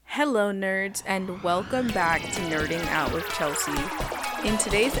Hello, nerds, and welcome back to Nerding Out with Chelsea. In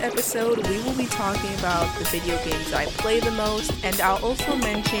today's episode, we will be talking about the video games I play the most, and I'll also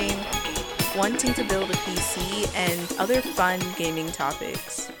mention wanting to build a PC and other fun gaming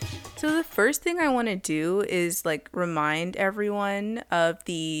topics. So the first thing I want to do is remind everyone of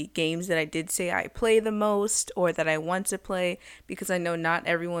the games that I did say I play the most or that I want to play, because I know not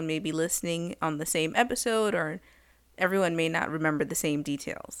everyone may be listening on the same episode or everyone may not remember the same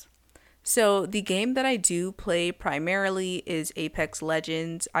details. So the game that I do play primarily is Apex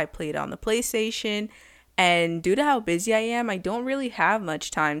Legends. I play it on the PlayStation, and due to how busy I am, I don't really have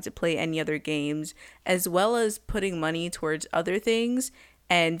much time to play any other games, as well as putting money towards other things,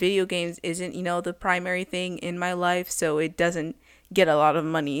 and video games isn't, the primary thing in my life, so it doesn't get a lot of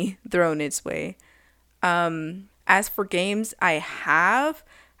money thrown its way. As for games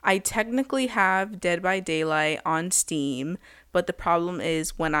I technically have Dead by Daylight on Steam, but the problem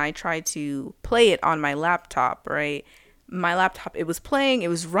is when I try to play it on my laptop, right? My laptop, it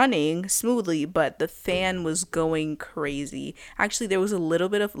was running smoothly, but the fan was going crazy. Actually, there was a little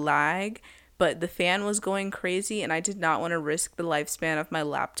bit of lag, but the fan was going crazy, and I did not want to risk the lifespan of my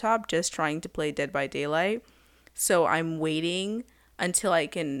laptop just trying to play Dead by Daylight. So I'm waiting until I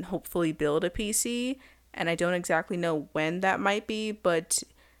can hopefully build a PC, and I don't exactly know when that might be, but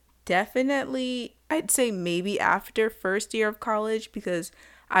definitely I'd say maybe after first year of college, because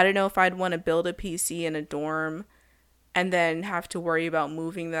I don't know if I'd want to build a PC in a dorm and then have to worry about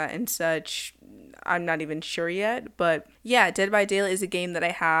moving that and such. I'm not even sure yet, but yeah, Dead by Daylight is a game that I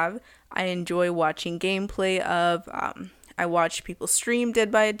have. I enjoy watching gameplay of. I watch people stream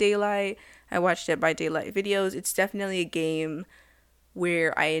Dead by Daylight. I watch Dead by Daylight videos. It's definitely a game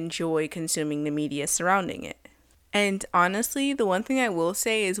where I enjoy consuming the media surrounding it. And honestly, the one thing I will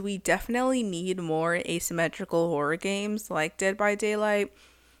say is we definitely need more asymmetrical horror games like Dead by Daylight.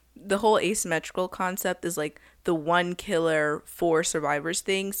 The whole asymmetrical concept is the one killer, four survivors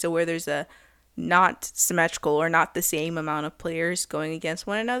thing. So where there's a not symmetrical or not the same amount of players going against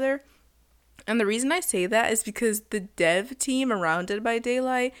one another. And the reason I say that is because the dev team around Dead by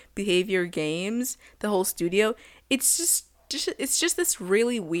Daylight, Behavior Games, the whole studio, it's just this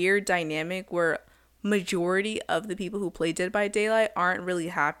really weird dynamic where majority of the people who play Dead by Daylight aren't really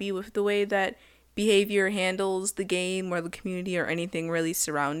happy with the way that Behavior handles the game or the community or anything really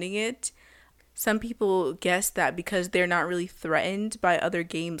surrounding it. Some people guess that because they're not really threatened by other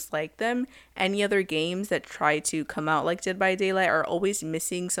games like them, any other games that try to come out like Dead by Daylight are always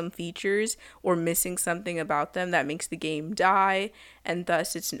missing some features or missing something about them that makes the game die, and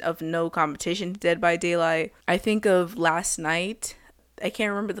thus it's of no competition to Dead by Daylight. I think of Last Night. I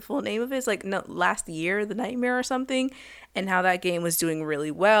can't remember the full name of it. It's Last Year, The Nightmare or something, and how that game was doing really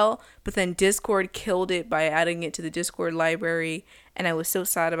well, but then Discord killed it by adding it to the Discord library, and I was so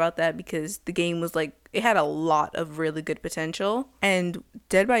sad about that because the game was it had a lot of really good potential. And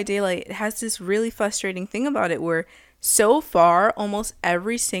Dead by Daylight has this really frustrating thing about it where so far, almost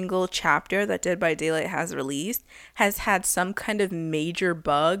every single chapter that Dead by Daylight has released has had some kind of major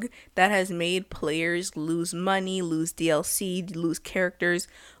bug that has made players lose money, lose DLC, lose characters,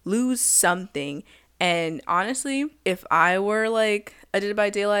 lose something. And honestly, if I were a Dead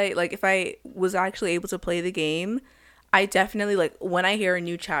by Daylight, if I was actually able to play the game, I definitely, when I hear a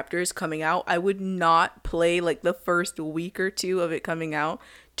new chapter is coming out, I would not play, the first week or two of it coming out,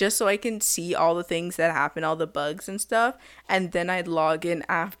 just so I can see all the things that happen, all the bugs and stuff, and then I'd log in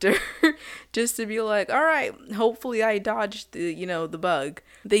after, just to be all right, hopefully I dodged the bug.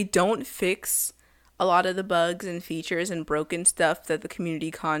 They don't fix a lot of the bugs and features and broken stuff that the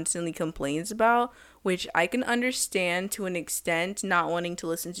community constantly complains about, which I can understand to an extent, not wanting to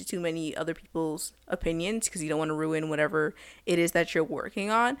listen to too many other people's opinions because you don't want to ruin whatever it is that you're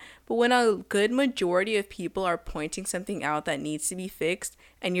working on. But when a good majority of people are pointing something out that needs to be fixed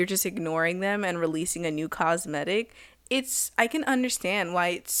and you're just ignoring them and releasing a new cosmetic, I can understand why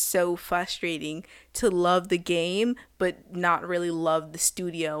it's so frustrating to love the game but not really love the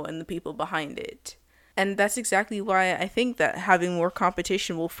studio and the people behind it. And that's exactly why I think that having more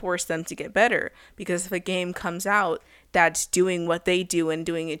competition will force them to get better. Because if a game comes out that's doing what they do and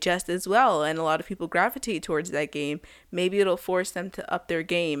doing it just as well, and a lot of people gravitate towards that game, maybe it'll force them to up their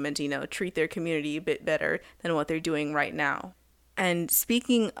game and, treat their community a bit better than what they're doing right now. And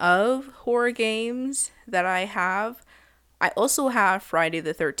speaking of horror games that I also have Friday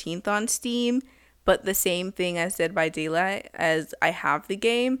the 13th on Steam. But the same thing as Dead by Daylight, as I have the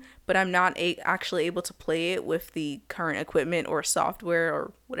game, but I'm not actually able to play it with the current equipment or software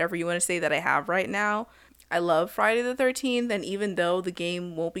or whatever you want to say that I have right now. I love Friday the 13th, and even though the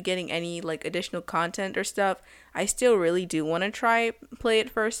game won't be getting any like additional content or stuff, I still really do want to try play it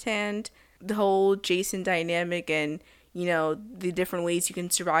firsthand. The whole Jason dynamic and the different ways you can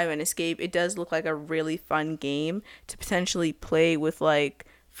survive and escape, it does look like a really fun game to potentially play with like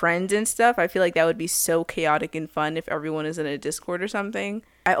friends and stuff. I feel like that would be so chaotic and fun if everyone is in a Discord or something.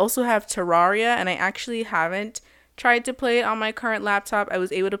 I also have Terraria, and I actually haven't tried to play it on my current laptop. I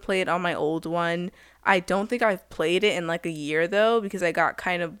was able to play it on my old one. I don't think I've played it in like a year though, because I got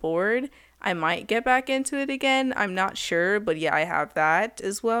kind of bored. I might get back into it again. I'm not sure, but yeah, I have that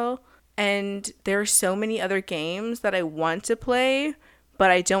as well. And there are so many other games that I want to play, but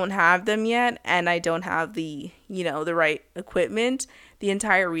I don't have them yet, and I don't have the right equipment. The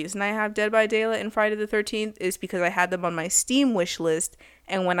entire reason I have Dead by Daylight and Friday the 13th is because I had them on my Steam wish list,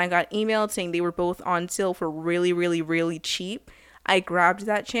 and when I got emailed saying they were both on sale for really, really, really cheap, I grabbed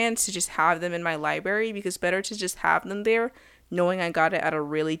that chance to just have them in my library, because better to just have them there knowing I got it at a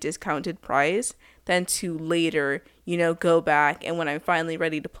really discounted price than to later, go back and when I'm finally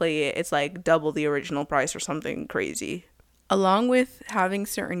ready to play it, it's like double the original price or something crazy. Along with having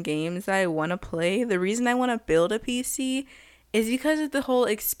certain games that I want to play, the reason I want to build a PC is because of the whole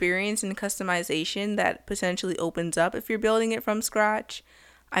experience and customization that potentially opens up if you're building it from scratch.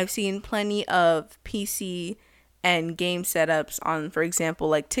 I've seen plenty of PC and game setups on, for example,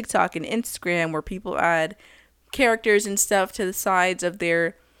 like TikTok and Instagram, where people add characters and stuff to the sides of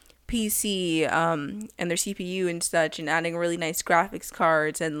their PC and their CPU and such, and adding really nice graphics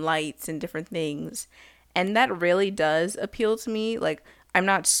cards and lights and different things. And that really does appeal to me. Like, I'm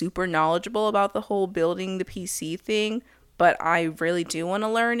not super knowledgeable about the whole building the PC thing, but I really do want to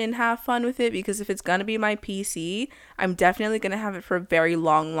learn and have fun with it, because if it's going to be my PC, I'm definitely going to have it for a very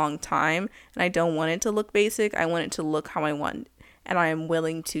long, long time, and I don't want it to look basic. I want it to look how I want, and I am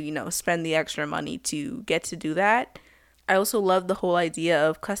willing to, spend the extra money to get to do that. I also love the whole idea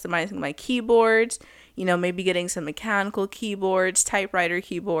of customizing my keyboards, maybe getting some mechanical keyboards, typewriter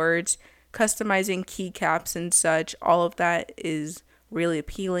keyboards, customizing keycaps and such. All of that is really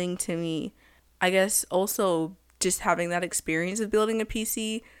appealing to me. I guess also just having that experience of building a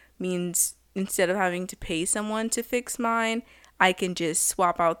PC means instead of having to pay someone to fix mine, I can just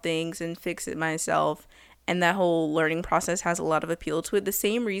swap out things and fix it myself. And that whole learning process has a lot of appeal to it. The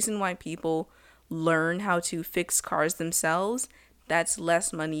same reason why people learn how to fix cars themselves, that's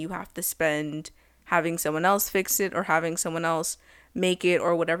less money you have to spend having someone else fix it or having someone else make it,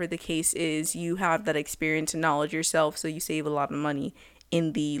 or whatever the case is. You have that experience and knowledge yourself, so you save a lot of money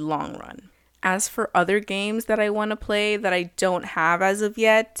in the long run. As for other games that I want to play that I don't have as of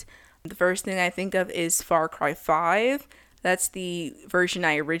yet, the first thing I think of is Far Cry 5. That's the version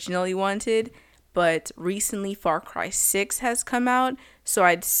I originally wanted, but recently Far Cry 6 has come out, so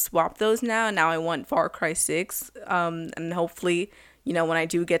I'd swap those now. Now I want Far Cry 6, and hopefully, when I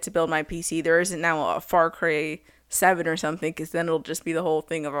do get to build my PC, there isn't now a Far Cry 7 or something, because then it'll just be the whole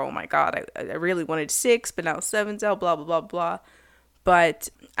thing of, oh my god, I really wanted 6, but now 7's out, blah, blah, blah, blah. But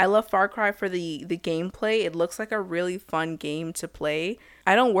I love Far Cry for the gameplay. It looks like a really fun game to play.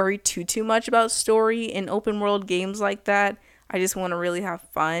 I don't worry too much about story in open world games like that. I just want to really have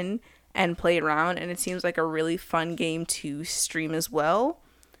fun and play around, and it seems like a really fun game to stream as well.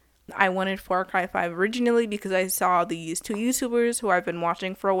 I wanted Far Cry 5 originally because I saw these two YouTubers who I've been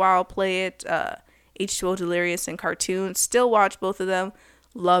watching for a while play it, H2O Delirious and Cartoon. Still watch both of them,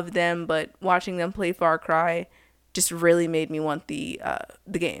 love them, but watching them play Far Cry just really made me want the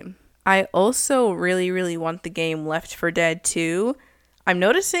game. I also really, really want the game Left 4 Dead 2. I'm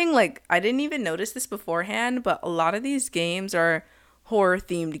noticing, I didn't even notice this beforehand, but a lot of these games are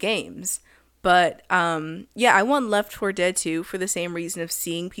horror-themed games. But, I want Left 4 Dead 2 for the same reason of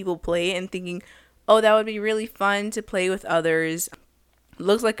seeing people play it and thinking, oh, that would be really fun to play with others.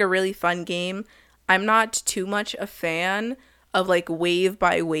 Looks like a really fun game. I'm not too much a fan of wave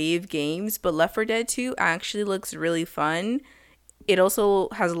by wave games, but Left 4 Dead 2 actually looks really fun. It also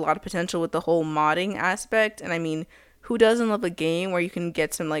has a lot of potential with the whole modding aspect, and I mean, who doesn't love a game where you can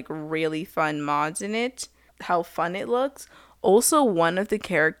get some really fun mods in it? How fun it looks. Also, one of the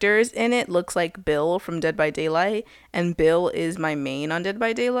characters in it looks like Bill from Dead by Daylight, and Bill is my main on Dead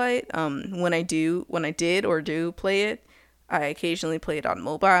by Daylight. When I did or do play it, I occasionally play it on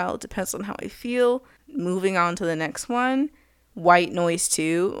mobile. It depends on how I feel. Moving on to the next one. White Noise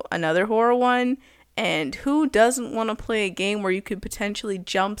 2, another horror one, and who doesn't want to play a game where you could potentially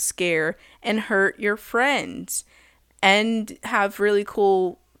jump scare and hurt your friends and have really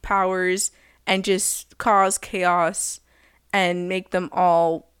cool powers and just cause chaos and make them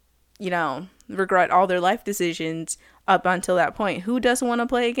all, regret all their life decisions up until that point? Who doesn't want to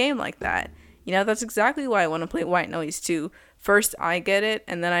play a game like that? That's exactly why I want to play White Noise too. First I get it,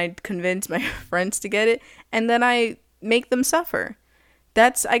 and then I convince my friends to get it, and then I make them suffer.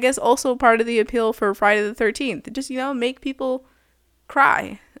 That's, I guess, also part of the appeal for Friday the 13th. Just, make people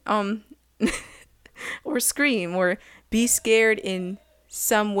cry, or scream, or be scared in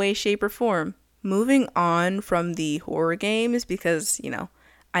some way, shape, or form. Moving on from the horror games, because,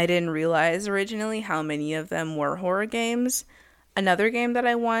 I didn't realize originally how many of them were horror games. Another game that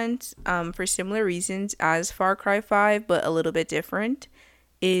I want, for similar reasons as Far Cry 5, but a little bit different,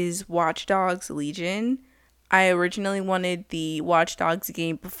 is Watch Dogs Legion. I originally wanted the Watch Dogs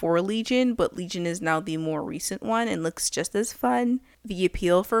game before Legion, but Legion is now the more recent one and looks just as fun. The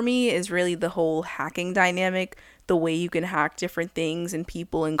appeal for me is really the whole hacking dynamic. The way you can hack different things and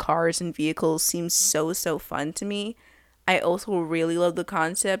people and cars and vehicles seems so fun to me. I also really love the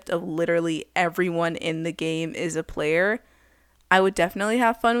concept of literally everyone in the game is a player. I would definitely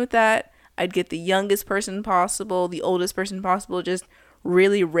have fun with that. I'd get the youngest person possible, the oldest person possible, just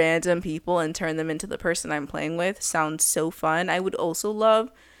really random people and turn them into the person I'm playing with. Sounds so fun. I would also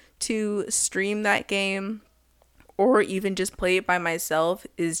love to stream that game, or even just play it by myself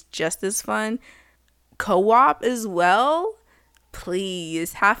is just as fun. Co-op as well?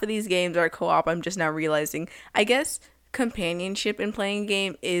 Please. Half of these games are co-op, I'm just now realizing. I guess companionship in playing a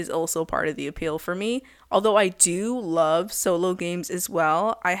game is also part of the appeal for me. Although I do love solo games as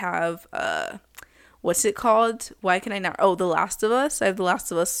well. I have what's it called? Why can I not? Oh, The Last of Us. I have The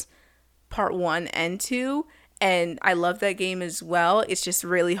Last of Us Part 1 and 2, and I love that game as well. It's just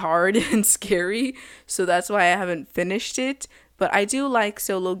really hard and scary, so that's why I haven't finished it. But I do like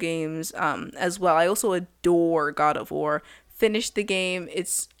solo games as well. I also adore God of War. Finished the game.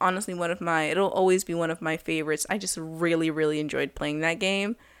 It's honestly it'll always be one of my favorites. I just really enjoyed playing that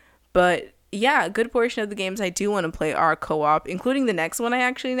game. But yeah, a good portion of the games I do want to play are co-op, including the next one I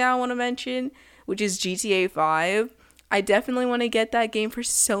actually now want to mention, which is GTA 5. I definitely want to get that game for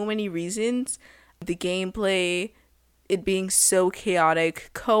so many reasons. The gameplay, it being so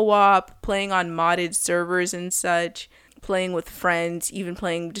chaotic, co-op, playing on modded servers and such, playing with friends, even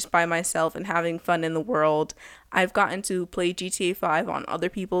playing just by myself and having fun in the world. I've gotten to play GTA 5 on other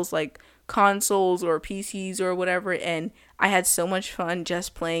people's consoles or PCs or whatever, and I had so much fun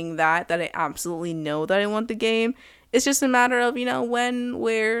just playing that I absolutely know that I want the game. It's just a matter of, when,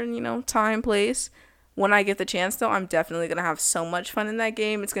 where, time, place. When I get the chance, though, I'm definitely going to have so much fun in that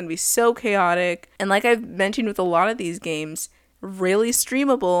game. It's going to be so chaotic. And like I've mentioned with a lot of these games, really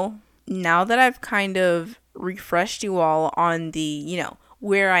streamable. Now that I've kind of refreshed you all on the,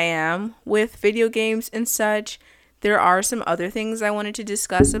 where I am with video games and such, there are some other things I wanted to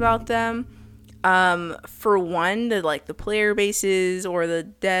discuss about them. For one, the player bases or the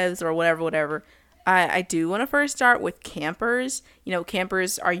devs or whatever. I do want to first start with campers.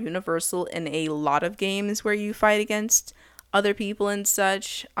 Campers are universal in a lot of games where you fight against other people and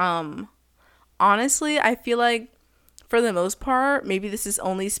such. Honestly, I feel like for the most part, maybe this is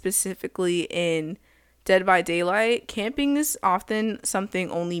only specifically in Dead by Daylight, camping is often something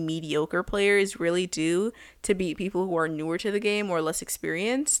only mediocre players really do to beat people who are newer to the game or less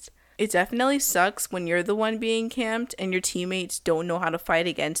experienced. It definitely sucks when you're the one being camped and your teammates don't know how to fight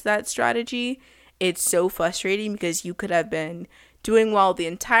against that strategy. It's so frustrating because you could have been doing well the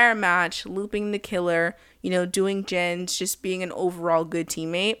entire match, looping the killer, doing gens, just being an overall good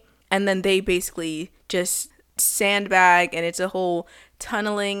teammate. And then they basically just sandbag, and it's a whole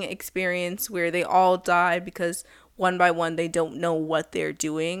tunneling experience where they all die because one by one they don't know what they're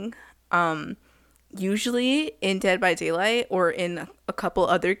doing. Usually in Dead by Daylight or in a couple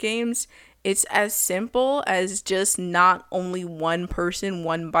other games, it's as simple as just not only one person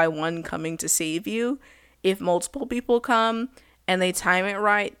one by one coming to save you. If multiple people come and they time it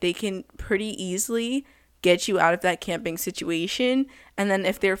right, they can pretty easily get you out of that camping situation. And then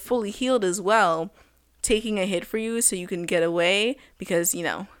if they're fully healed as well, taking a hit for you so you can get away, because you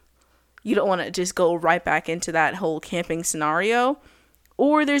don't want to just go right back into that whole camping scenario.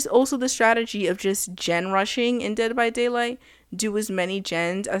 Or there's also the strategy of just gen rushing in Dead by Daylight. Do as many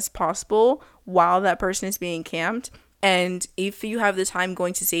gens as possible while that person is being camped. And if you have the time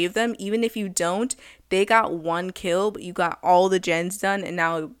going to save them, even if you don't, they got one kill, but you got all the gens done, and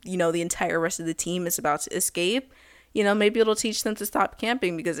now, the entire rest of the team is about to escape. Maybe it'll teach them to stop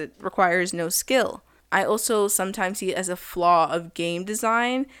camping because it requires no skill. I also sometimes see it as a flaw of game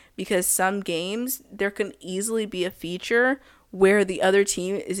design, because some games, there can easily be a feature where the other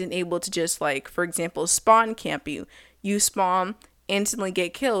team isn't able to just, for example, spawn camp you. You spawn, instantly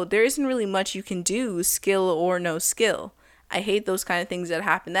get killed. There isn't really much you can do, skill or no skill. I hate those kind of things that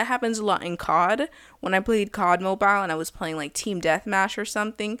happen. That happens a lot in COD. When I played COD Mobile and I was playing like Team Deathmatch or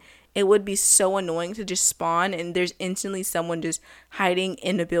something, it would be so annoying to just spawn and there's instantly someone just hiding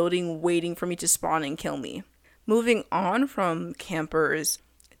in a building waiting for me to spawn and kill me. Moving on from campers,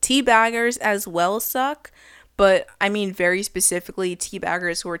 teabaggers as well suck. But I mean very specifically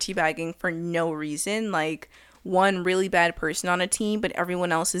teabaggers who are teabagging for no reason. Like one really bad person on a team, but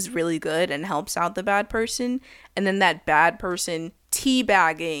everyone else is really good and helps out the bad person. And then that bad person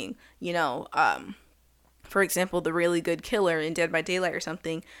teabagging, for example, the really good killer in Dead by Daylight or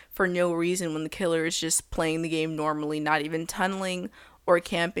something for no reason when the killer is just playing the game normally, not even tunneling or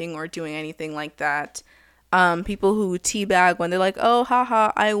camping or doing anything like that. People who teabag when they're like, oh,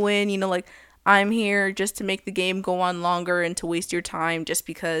 haha, I win, like, I'm here just to make the game go on longer and to waste your time just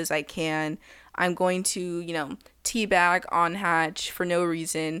because I can. I'm going to, teabag on hatch for no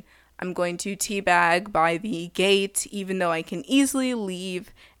reason. I'm going to teabag by the gate, even though I can easily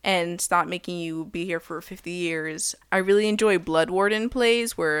leave and stop making you be here for 50 years. I really enjoy Blood Warden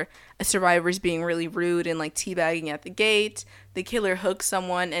plays where a survivor is being really rude and like teabagging at the gate. The killer hooks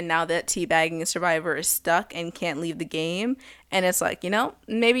someone and now that teabagging survivor is stuck and can't leave the game. And it's like,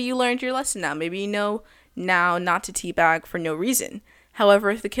 maybe you learned your lesson now. Maybe you know now not to teabag for no reason. However,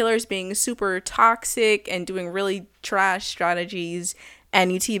 if the killer is being super toxic and doing really trash strategies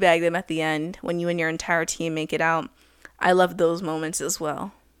and you teabag them at the end when you and your entire team make it out, I love those moments as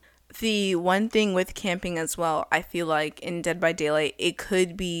well. The one thing with camping as well, I feel like in Dead by Daylight, it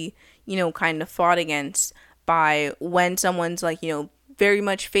could be, kind of fought against by when someone's like, very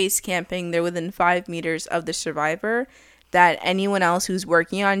much face camping, they're within 5 meters of the survivor, that anyone else who's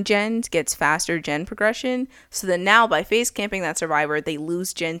working on gens gets faster gen progression. So that now by face camping that survivor, they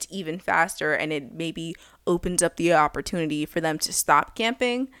lose gens even faster and it maybe opens up the opportunity for them to stop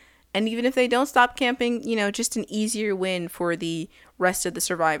camping. And even if they don't stop camping, just an easier win for the rest of the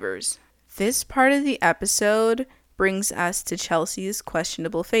survivors. This part of the episode brings us to Chelsea's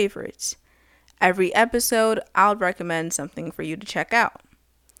questionable favorites. Every episode, I'll recommend something for you to check out.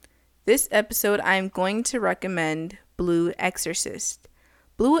 This episode, I'm going to recommend Blue Exorcist.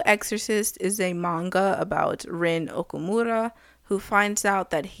 Blue Exorcist is a manga about Rin Okumura, who finds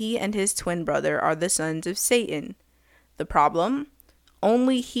out that he and his twin brother are the sons of Satan. The problem?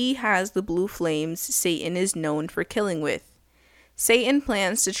 Only he has the blue flames Satan is known for killing with. Satan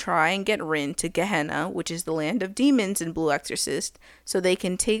plans to try and get Rin to Gehenna, which is the land of demons in Blue Exorcist, so they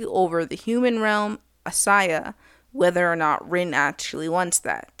can take over the human realm, Asaya, whether or not Rin actually wants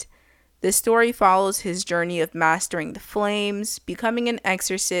that. This story follows his journey of mastering the flames, becoming an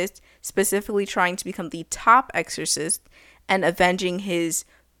exorcist, specifically trying to become the top exorcist, and avenging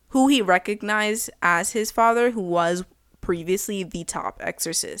who he recognized as his father, who was previously the top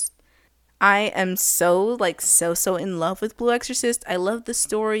exorcist. I am so in love with Blue Exorcist. I love the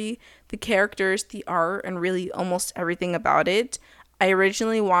story, the characters, the art, and really almost everything about it. I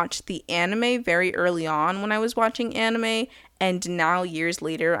originally watched the anime very early on when I was watching anime, and now years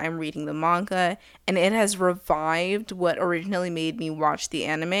later I'm reading the manga, and it has revived what originally made me watch the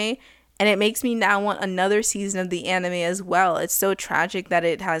anime, and it makes me now want another season of the anime as well. It's so tragic that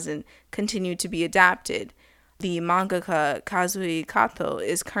it hasn't continued to be adapted. The mangaka Kazui Kato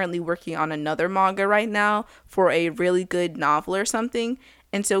is currently working on another manga right now for a really good novel or something.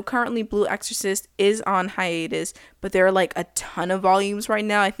 And so currently Blue Exorcist is on hiatus, but there are like a ton of volumes right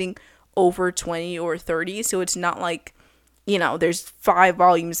now. I think over 20 or 30. So it's not like, there's 5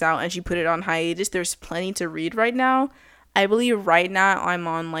 volumes out and she put it on hiatus. There's plenty to read right now. I believe right now I'm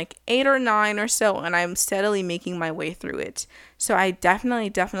on like 8 or 9 or so, and I'm steadily making my way through it. So I definitely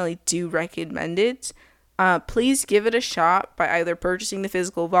do recommend it. Please give it a shot by either purchasing the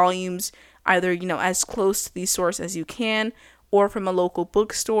physical volumes, either, as close to the source as you can, or from a local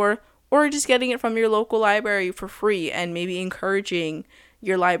bookstore, or just getting it from your local library for free and maybe encouraging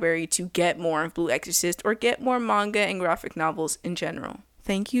your library to get more of Blue Exorcist or get more manga and graphic novels in general.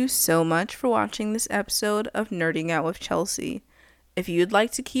 Thank you so much for watching this episode of Nerding Out with Chelsea. If you'd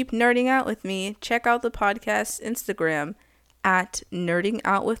like to keep nerding out with me, check out the podcast's Instagram at Nerding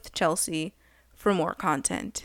Out with Chelsea for more content.